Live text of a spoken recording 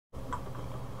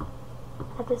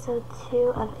Episode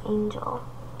 2 of Angel.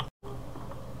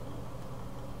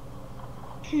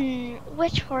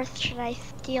 Which horse should I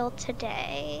steal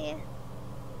today?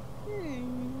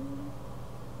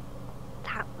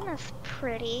 That one is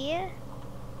pretty.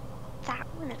 That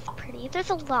one is pretty.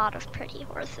 There's a lot of pretty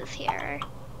horses here.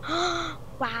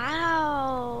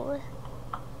 Wow!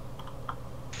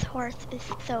 This horse is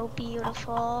so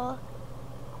beautiful.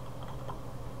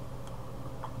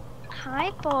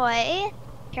 Hi, boy.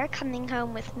 You're coming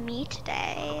home with me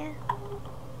today.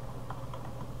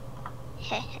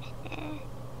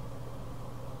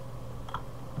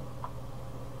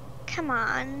 Come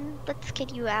on, let's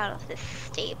get you out of this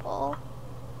stable.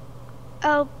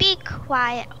 Oh, be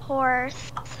quiet,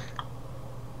 horse.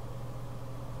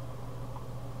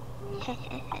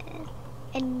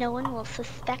 And no one will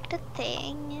suspect a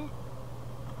thing.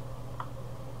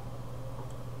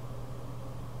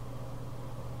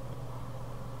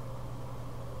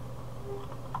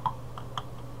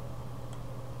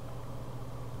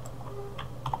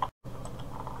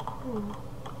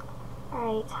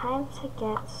 Alright, time to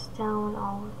get Stone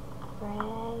all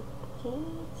ready.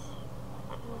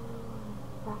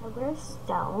 Where's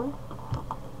Stone?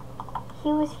 He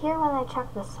was here when I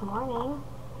checked this morning.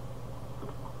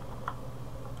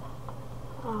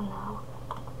 Oh no.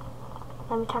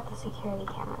 Let me check the security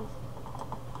cameras.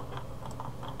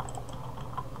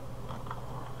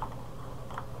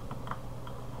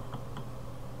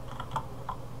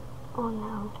 Oh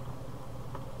no.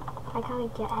 I gotta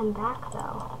get him back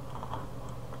though.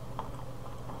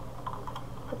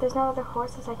 But there's no other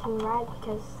horses I can ride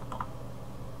because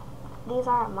these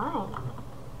aren't mine.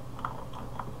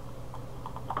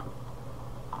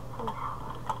 Oh no.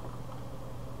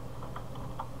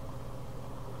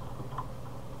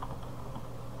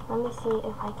 Let me see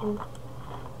if I can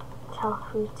tell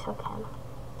who took him.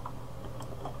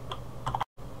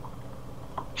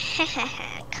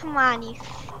 Come on, you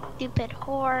stupid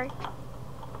horse.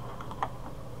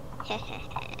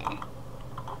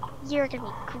 You're gonna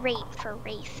be great for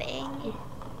racing.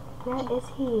 Where is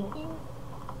he?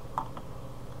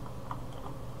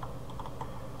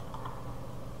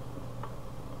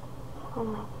 Oh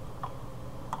my.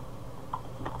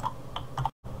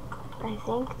 I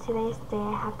think today's the day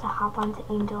I have to hop onto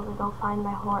Angel to go find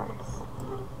my horse.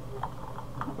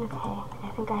 Okay, I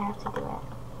think I have to do it.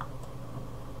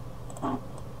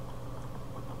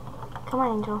 Come on,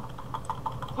 Angel.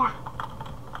 Yeah.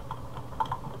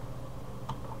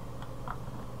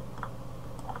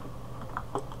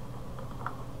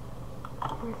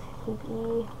 Where could he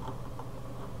be?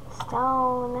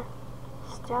 Stone.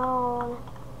 Stone.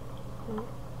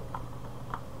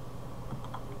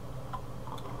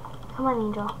 Come on,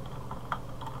 Angel.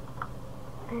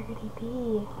 Where could he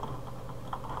be?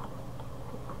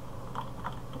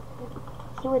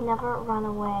 He would never run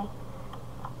away.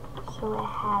 So it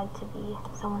had to be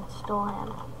someone stole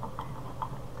him.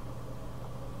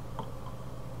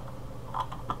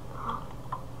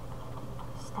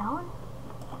 Stone?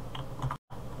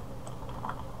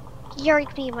 You're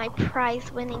gonna be my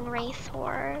prize-winning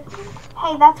racehorse.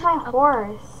 Hey, that's my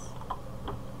horse.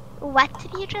 What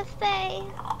did you just say?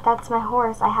 That's my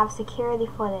horse. I have security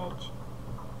footage.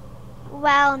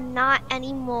 Well, not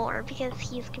anymore, because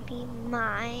he's gonna be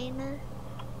mine.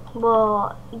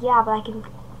 Well, yeah, but I can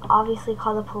obviously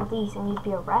call the police and you'd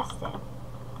be arrested.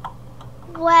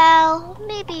 Well,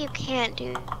 maybe you can't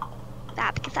do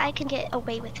that, because I can get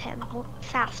away with him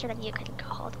faster than you can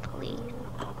call the police.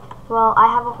 Well, I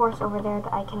have a horse over there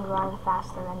that I can run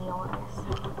faster than yours.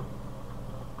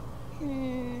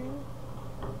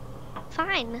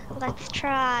 Fine, let's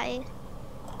try.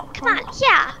 Come on,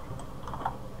 yeah!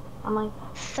 I'm like...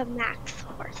 The Max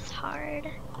horse hard.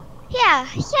 Yeah,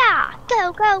 yeah!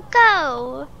 Go, go,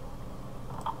 go!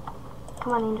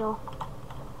 Come on, Angel.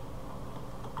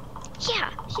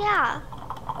 Yeah, yeah!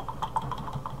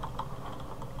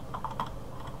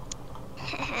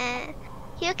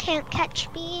 You can't catch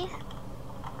me.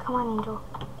 Come on, Angel.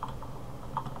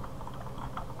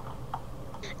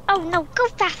 Oh no, go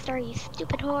faster, you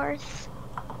stupid horse.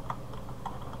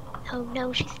 Oh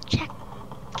no, she's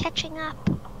catching up.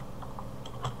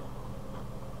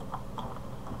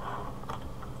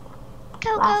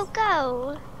 Go, go,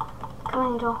 go! Come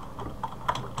on, Angel.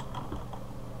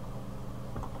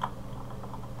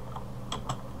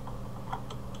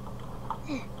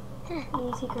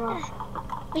 Easy, girl.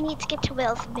 We need to get to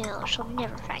Will's mill. She'll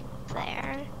never find us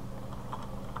there.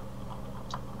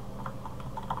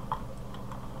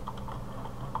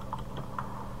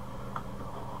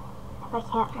 If I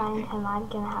can't find him, I'm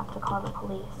gonna have to call the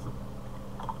police.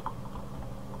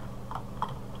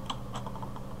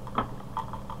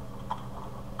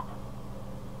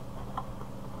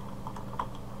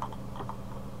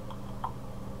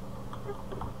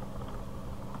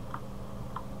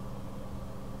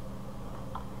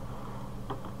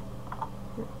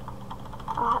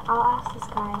 ask this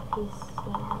guy if he's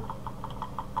seen him.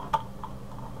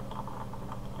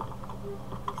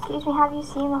 Excuse me, have you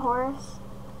seen the horse?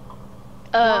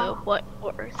 What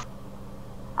horse?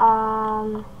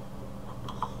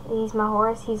 He's my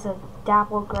horse. He's a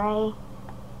dapple gray.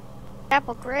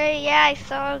 Dapple Gray? Yeah, I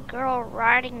saw a girl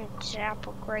riding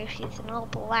Dapple Gray. She's in all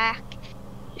black.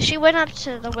 She went up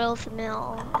to the Wills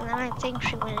Mill, and then I think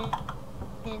she went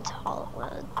into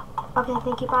Hollywood. Okay,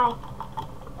 thank you, bye.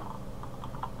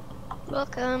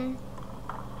 Welcome.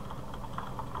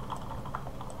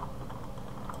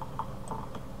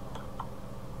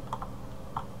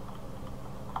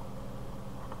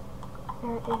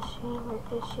 Where is she?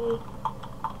 Where is she?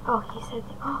 Oh, he said,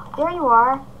 oh, there you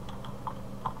are.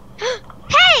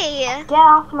 Hey! Get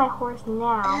off my horse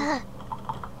now.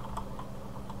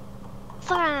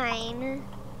 Fine.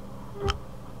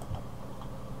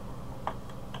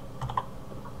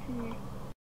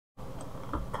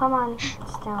 Come on,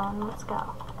 Stone, let's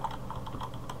go.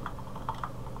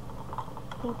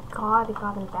 Thank God I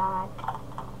got him back.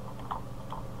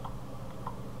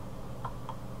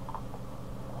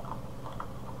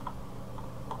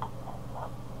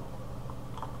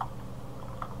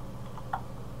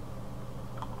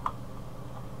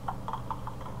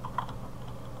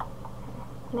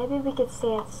 Maybe we could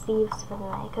stay at Steve's for the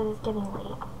night because it's getting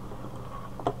late.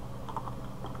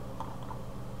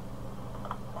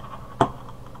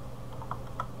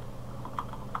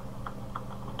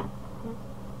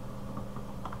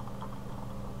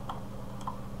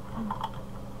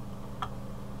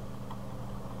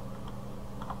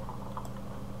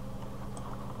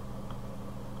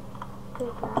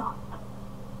 Good girl.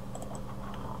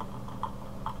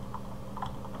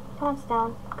 Come on,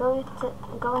 Stone.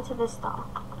 Go into this stall.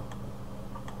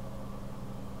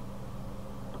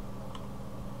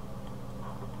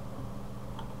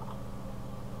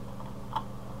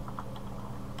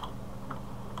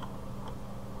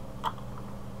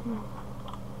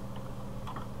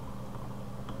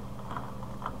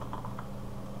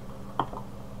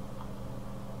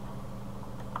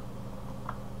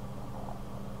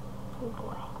 Good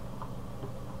boy.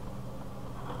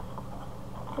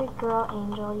 Good girl,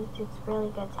 Angel. You did really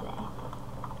good today.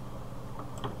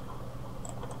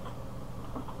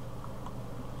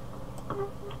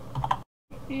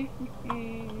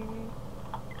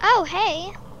 Oh,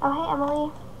 hey. Oh, hey,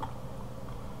 Emily.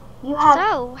 You have...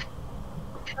 So,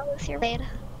 how was your ride?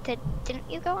 Didn't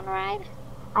you go on a ride?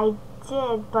 I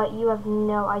did, but you have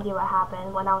no idea what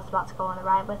happened when I was about to go on a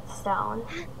ride with Stone.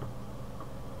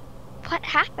 What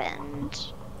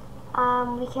happened?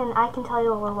 I can tell you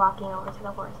while we're walking over to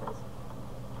the horses.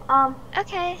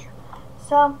 Okay.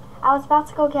 So, I was about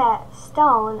to go get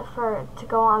Stone to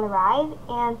go on the ride,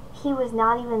 and he was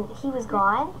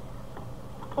gone.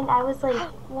 And I was like,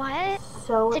 What?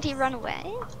 so... Did he run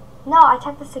away? No, I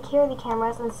checked the security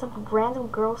cameras and some random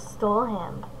girl stole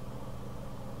him.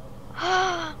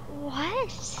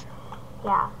 What?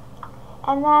 Yeah.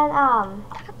 And then,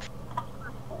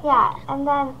 yeah, and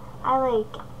then I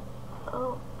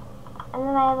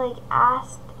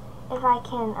asked if I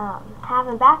can, have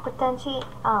him back, but then she,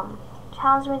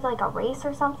 challenged me to, like, a race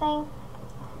or something.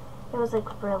 It was,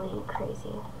 like, really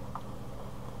crazy.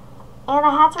 And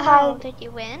I had to ride... Oh, did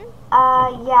you win?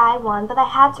 Yeah, I won, but I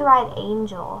had to ride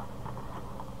Angel.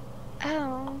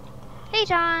 Oh. Hey,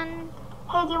 John.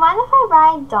 Hey, do you mind if I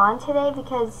ride Dawn today?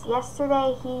 Because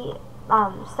yesterday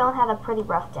Stone had a pretty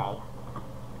rough day.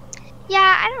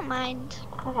 Yeah, I don't mind.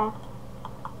 Okay.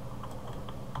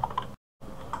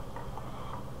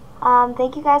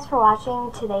 Thank you guys for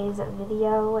watching today's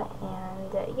video,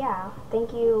 and yeah,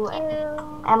 thank you,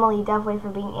 Emily, definitely for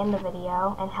being in the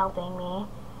video and helping me.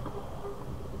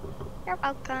 You're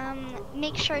welcome.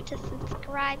 Make sure to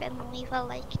subscribe and leave a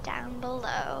like down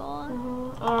below.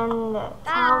 And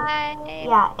Bye.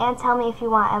 and tell me if you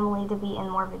want Emily to be in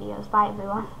more videos. Bye,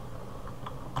 everyone.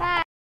 Bye.